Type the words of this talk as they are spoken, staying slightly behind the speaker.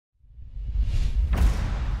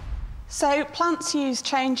So plants use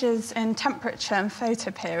changes in temperature and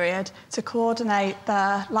photoperiod to coordinate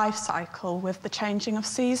their life cycle with the changing of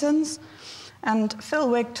seasons. And Phil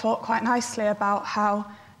Wigg talked quite nicely about how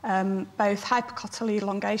both hypocotyl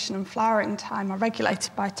elongation and flowering time are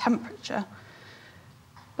regulated by temperature.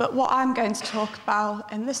 But what I'm going to talk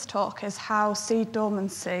about in this talk is how seed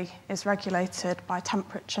dormancy is regulated by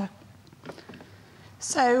temperature.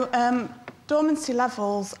 So dormancy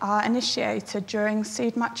levels are initiated during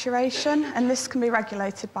seed maturation, and this can be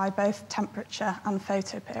regulated by both temperature and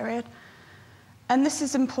photoperiod. And this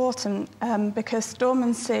is important because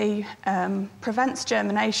dormancy prevents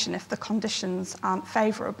germination if the conditions aren't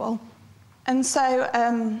favourable. And so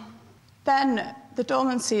then the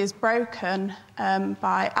dormancy is broken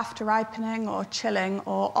by after ripening or chilling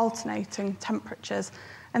or alternating temperatures.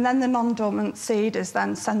 And then the non-dormant seed is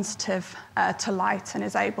then sensitive to light and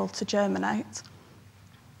is able to germinate.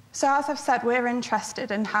 So as I've said, we're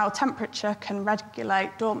interested in how temperature can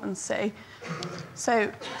regulate dormancy. So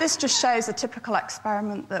this just shows a typical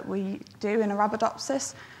experiment that we do in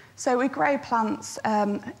Arabidopsis. So we grow plants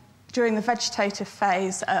during the vegetative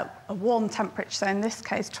phase at a warm temperature, so in this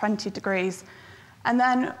case 20 degrees. And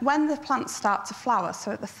then when the plants start to flower,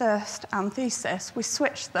 so at the first anthesis, we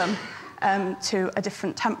switch them to a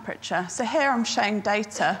different temperature. So here I'm showing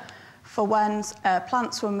data for when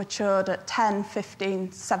plants were matured at 10,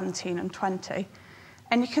 15, 17, and 20.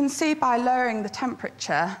 And you can see by lowering the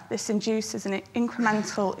temperature, this induces an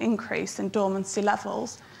incremental increase in dormancy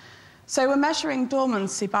levels. So we're measuring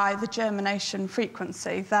dormancy by the germination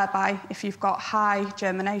frequency, thereby, if you've got high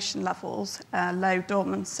germination levels, low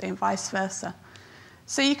dormancy, and vice versa.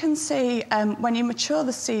 So you can see when you mature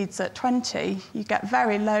the seeds at 20, you get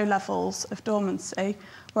very low levels of dormancy,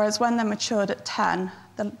 whereas when they're matured at 10,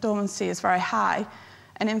 the dormancy is very high.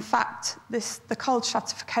 And in fact, the cold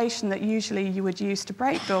stratification that usually you would use to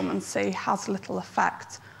break dormancy has little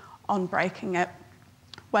effect on breaking it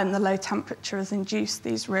when the low temperature has induced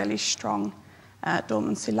these really strong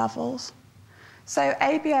dormancy levels. So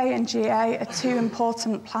ABA and GA are two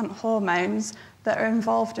important plant hormones that are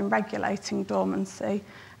involved in regulating dormancy,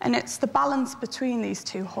 and it's the balance between these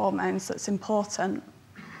two hormones that's important.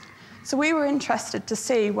 So we were interested to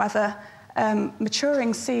see whether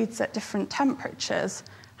maturing seeds at different temperatures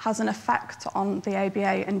has an effect on the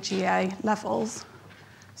ABA and GA levels.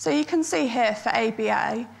 So you can see here for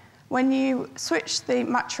ABA, when you switch the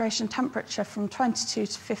maturation temperature from 22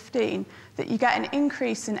 to 15, that you get an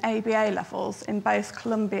increase in ABA levels in both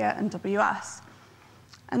Colombia and WS.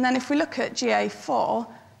 And then if we look at GA4,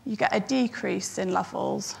 you get a decrease in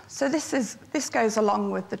levels. So this goes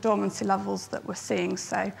along with the dormancy levels that we're seeing,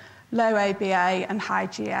 so low ABA and high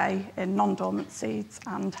GA in non-dormant seeds,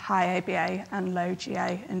 and high ABA and low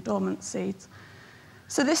GA in dormant seeds.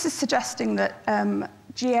 So this is suggesting that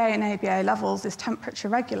GA and ABA levels is temperature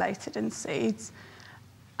regulated in seeds.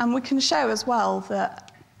 And we can show as well that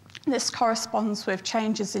this corresponds with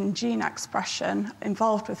changes in gene expression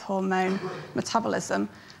involved with hormone metabolism.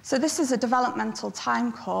 So this is a developmental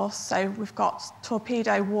time course. So we've got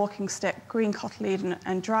torpedo, walking stick, green cotyledon,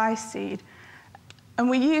 and dry seed. And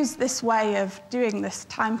we use this way of doing this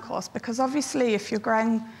time course because obviously if you're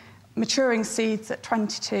growing maturing seeds at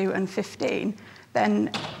 22 and 15,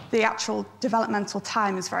 then the actual developmental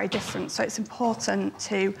time is very different. So it's important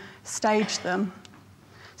to stage them.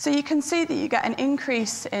 So you can see that you get an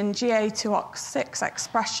increase in GA2OX6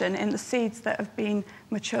 expression in the seeds that have been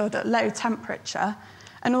matured at low temperature,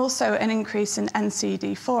 and also an increase in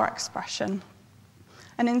NCD4 expression.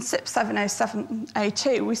 And in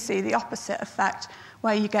CYP707A2, we see the opposite effect,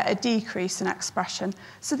 where you get a decrease in expression.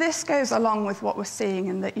 So this goes along with what we're seeing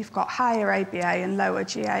in that you've got higher ABA and lower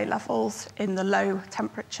GA levels in the low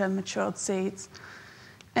temperature matured seeds.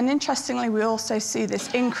 And interestingly, we also see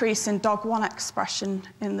this increase in DOG1 expression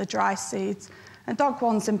in the dry seeds. And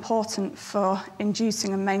DOG1 is important for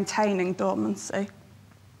inducing and maintaining dormancy.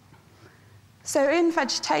 So in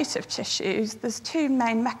vegetative tissues, there's two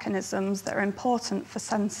main mechanisms that are important for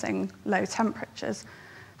sensing low temperatures.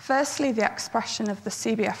 Firstly, the expression of the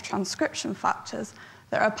CBF transcription factors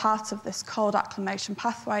that are part of this cold acclimation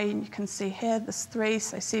pathway. And you can see here there's three,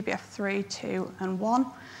 so CBF3, 2, and 1.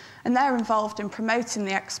 And they're involved in promoting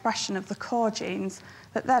the expression of the core genes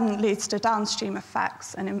that then leads to downstream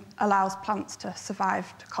effects and allows plants to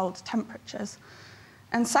survive to cold temperatures.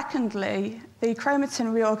 And secondly, the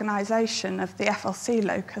chromatin reorganization of the FLC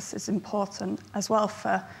locus is important as well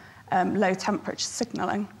for low temperature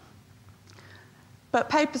signaling. But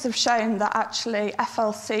papers have shown that actually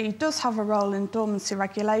FLC does have a role in dormancy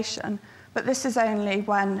regulation, but this is only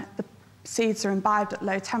when the seeds are imbibed at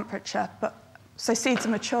low temperature, but So seeds are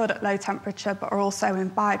matured at low temperature, but are also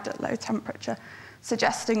imbibed at low temperature,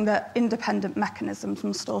 suggesting that independent mechanisms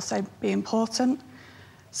must also be important.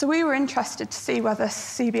 So we were interested to see whether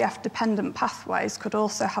CBF-dependent pathways could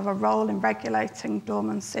also have a role in regulating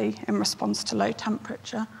dormancy in response to low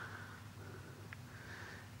temperature.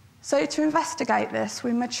 So to investigate this,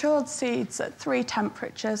 we matured seeds at 3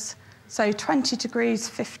 temperatures, so 20 degrees,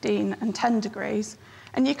 15, and 10 degrees.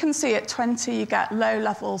 And you can see at 20 you get low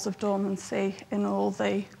levels of dormancy in all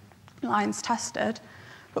the lines tested.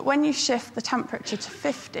 But when you shift the temperature to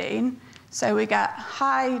 15, so we get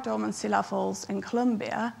high dormancy levels in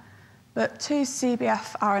Colombia, but 2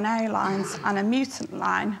 CBF RNA lines and a mutant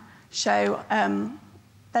line show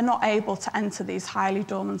they're not able to enter these highly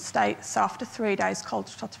dormant states. So after 3 days cold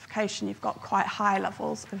stratification, you've got quite high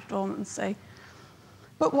levels of dormancy.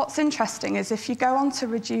 But what's interesting is if you go on to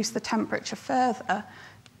reduce the temperature further,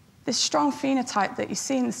 this strong phenotype that you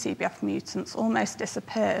see in the CBF mutants almost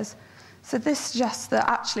disappears. So this suggests that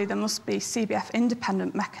actually there must be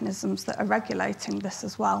CBF-independent mechanisms that are regulating this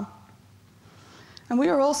as well. And we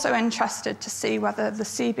were also interested to see whether the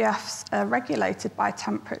CBFs are regulated by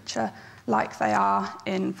temperature like they are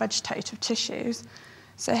in vegetative tissues.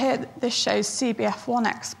 So here, this shows CBF1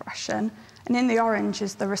 expression, and in the orange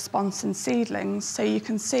is the response in seedlings. So you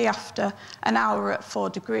can see after an hour at 4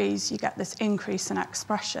 degrees, you get this increase in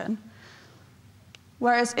expression.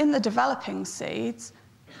 Whereas in the developing seeds,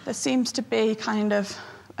 there seems to be kind of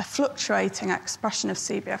a fluctuating expression of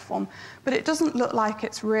CBF1, but it doesn't look like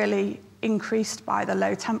it's really increased by the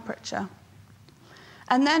low temperature.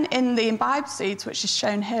 And then in the imbibed seeds, which is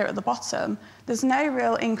shown here at the bottom, there's no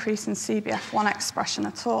real increase in CBF1 expression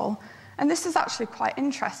at all. And this is actually quite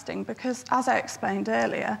interesting because, as I explained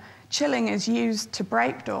earlier, chilling is used to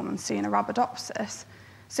break dormancy in Arabidopsis.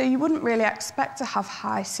 So you wouldn't really expect to have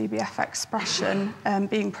high CBF expression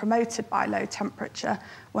being promoted by low temperature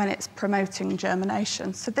when it's promoting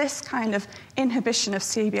germination. So this kind of inhibition of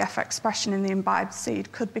CBF expression in the imbibed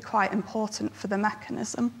seed could be quite important for the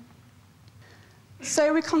mechanism.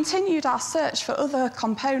 So we continued our search for other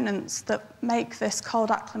components that make this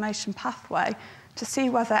cold acclimation pathway to see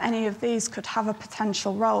whether any of these could have a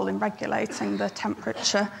potential role in regulating the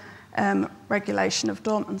temperature regulation of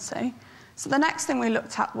dormancy. So the next thing we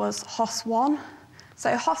looked at was HSO1.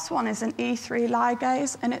 So HSO1 is an E3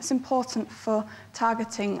 ligase, and it's important for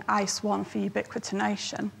targeting ICE1 for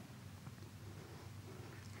ubiquitination.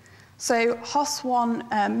 So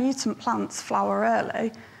HSO1 mutant plants flower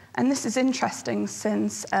early, and this is interesting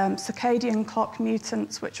since circadian clock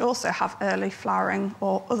mutants, which also have early flowering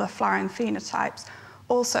or other flowering phenotypes,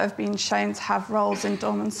 also have been shown to have roles in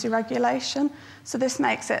dormancy regulation. So this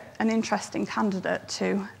makes it an interesting candidate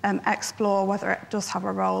to explore whether it does have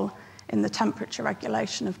a role in the temperature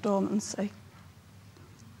regulation of dormancy.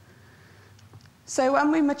 So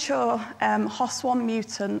when we mature HSO1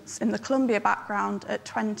 mutants in the Colombia background at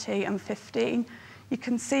 20 and 15, you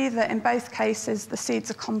can see that in both cases the seeds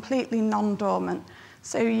are completely non-dormant.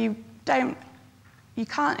 So you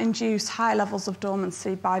can't induce high levels of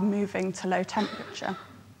dormancy by moving to low temperature.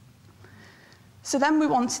 So then we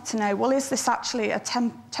wanted to know, well, is this actually a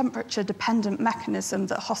temperature-dependent mechanism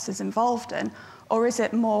that HOS is involved in, or is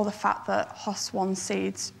it more the fact that HSO1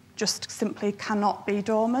 seeds just simply cannot be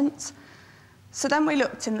dormant? So then we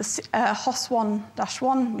looked in the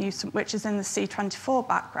HSO1-1 mutant, which is in the C24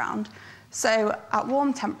 background. So at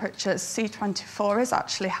warm temperatures, C24 is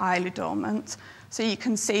actually highly dormant. So you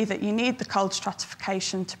can see that you need the cold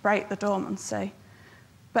stratification to break the dormancy.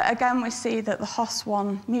 But again, we see that the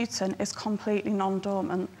HSO1 mutant is completely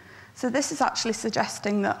non-dormant. So this is actually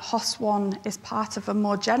suggesting that HSO1 is part of a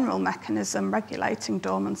more general mechanism regulating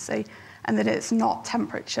dormancy and that it's not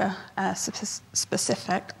temperature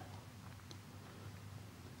specific.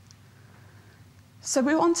 So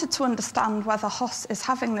we wanted to understand whether HOS is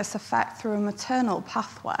having this effect through a maternal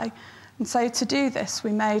pathway. And so to do this,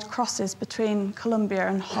 we made crosses between Colombia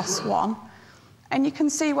and HSO1. And you can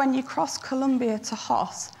see when you cross Colombia to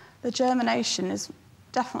HOS, the germination is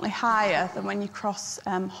definitely higher than when you cross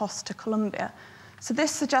HOS to Colombia. So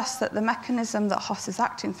this suggests that the mechanism that HOS is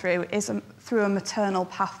acting through is through a maternal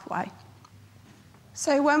pathway.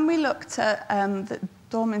 So when we looked at the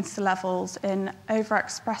dormancy levels in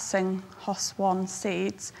overexpressing HSO1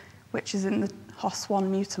 seeds, which is in the HSO1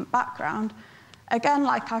 mutant background, again,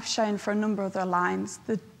 like I've shown for a number of the lines,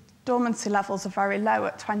 the dormancy levels are very low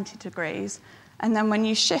at 20 degrees. And then when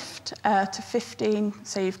you shift to 15,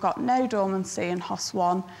 so you've got no dormancy in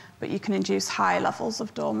HSO1, but you can induce high levels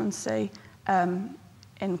of dormancy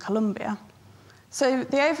in Colombia. So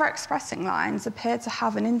the overexpressing lines appear to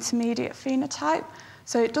have an intermediate phenotype,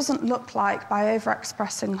 So it doesn't look like by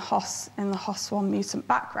overexpressing HOS in the HOS1 mutant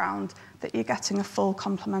background that you're getting a full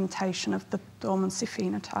complementation of the dormancy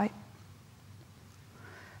phenotype.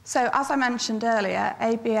 So as I mentioned earlier,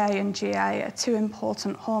 ABA and GA are two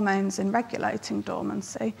important hormones in regulating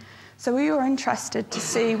dormancy. So we were interested to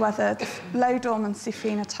see whether the low dormancy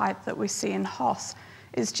phenotype that we see in HOS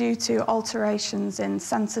is due to alterations in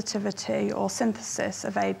sensitivity or synthesis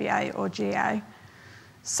of ABA or GA.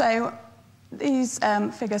 So these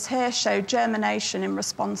figures here show germination in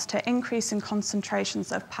response to increasing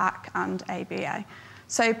concentrations of PAC and ABA.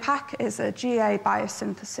 So PAC is a GA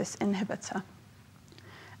biosynthesis inhibitor.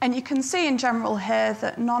 And you can see in general here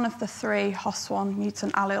that none of the three HOS1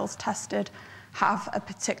 mutant alleles tested have a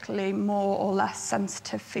particularly more or less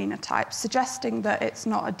sensitive phenotype, suggesting that it's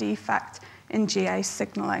not a defect in GA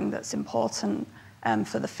signaling that's important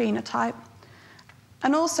for the phenotype.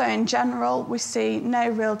 And also in general, we see no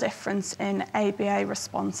real difference in ABA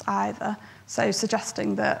response either, so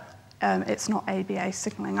suggesting that it's not ABA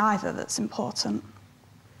signaling either that's important.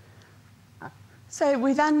 So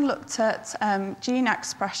we then looked at gene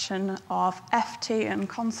expression of FT and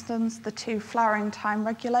constans, the two flowering time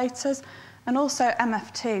regulators, and also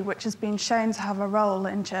MFT, which has been shown to have a role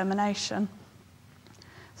in germination.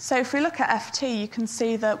 So if we look at FT, you can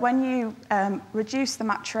see that when you reduce the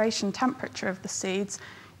maturation temperature of the seeds,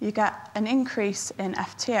 you get an increase in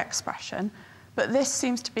FT expression, but this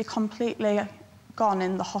seems to be completely gone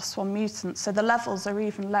in the HOS1 mutant, so the levels are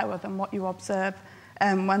even lower than what you observe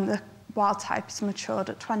when the wild type is matured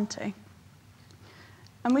at 20.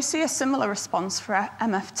 And we see a similar response for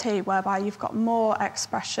MFT, whereby you've got more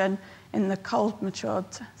expression in the cold matured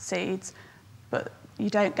seeds, but you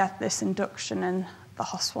don't get this induction in the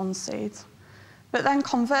HOS1 seeds. But then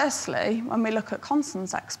conversely, when we look at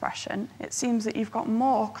constans expression, it seems that you've got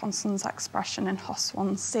more constans expression in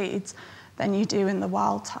HOS1 seeds than you do in the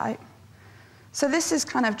wild type. So this is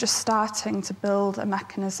kind of just starting to build a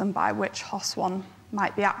mechanism by which HOS1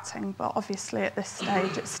 might be acting, but obviously at this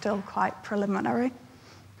stage it's still quite preliminary.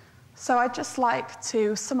 So I'd just like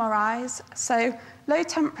to summarize. So low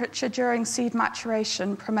temperature during seed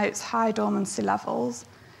maturation promotes high dormancy levels.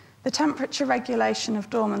 The temperature regulation of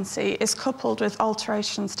dormancy is coupled with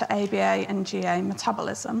alterations to ABA and GA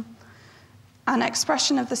metabolism. And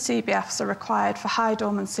expression of the CBFs are required for high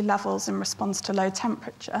dormancy levels in response to low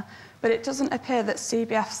temperature, but it doesn't appear that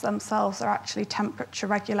CBFs themselves are actually temperature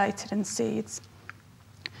regulated in seeds.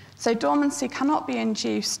 So dormancy cannot be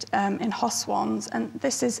induced in HOS1s, and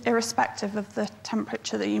this is irrespective of the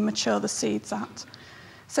temperature that you mature the seeds at.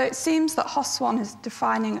 So it seems that HOS1 is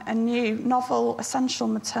defining a new, novel, essential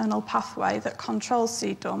maternal pathway that controls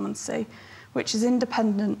seed dormancy, which is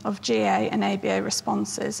independent of GA and ABA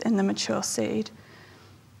responses in the mature seed.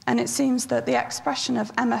 And it seems that the expression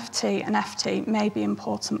of MFT and FT may be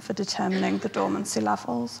important for determining the dormancy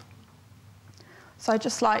levels. So I'd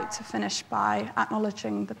just like to finish by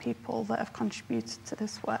acknowledging the people that have contributed to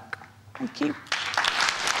this work. Thank you.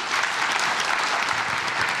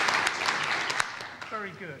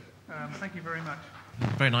 Very good. Thank you very much.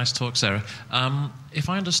 Very nice talk, Sarah. If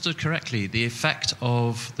I understood correctly, the effect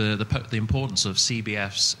of the importance of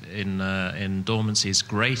CBFs in dormancy is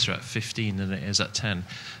greater at 15 than it is at 10.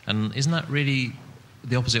 And isn't that really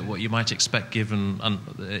the opposite of what you might expect given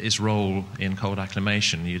its role in cold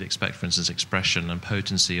acclimation? You'd expect, for instance, expression and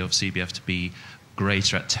potency of CBF to be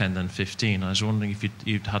greater at 10 than 15. I was wondering if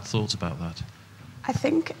you'd had thoughts about that.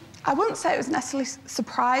 I wouldn't say it was necessarily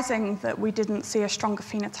surprising that we didn't see a stronger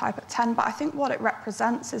phenotype at 10, but I think what it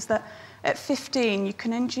represents is that at 15 you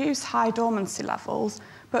can induce high dormancy levels,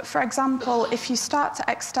 but for example, if you start to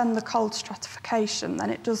extend the cold stratification,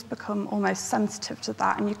 then it does become almost sensitive to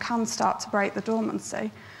that and you can start to break the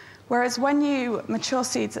dormancy. Whereas when you mature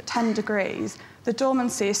seeds at 10 degrees, the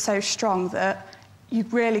dormancy is so strong that you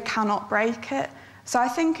really cannot break it. So I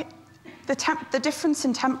think the difference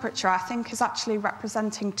in temperature, I think, is actually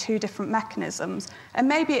representing two different mechanisms. And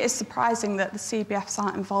maybe it is surprising that the CBFs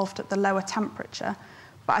aren't involved at the lower temperature,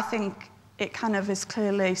 but I think it kind of is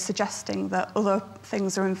clearly suggesting that other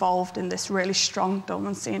things are involved in this really strong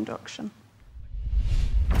dormancy induction.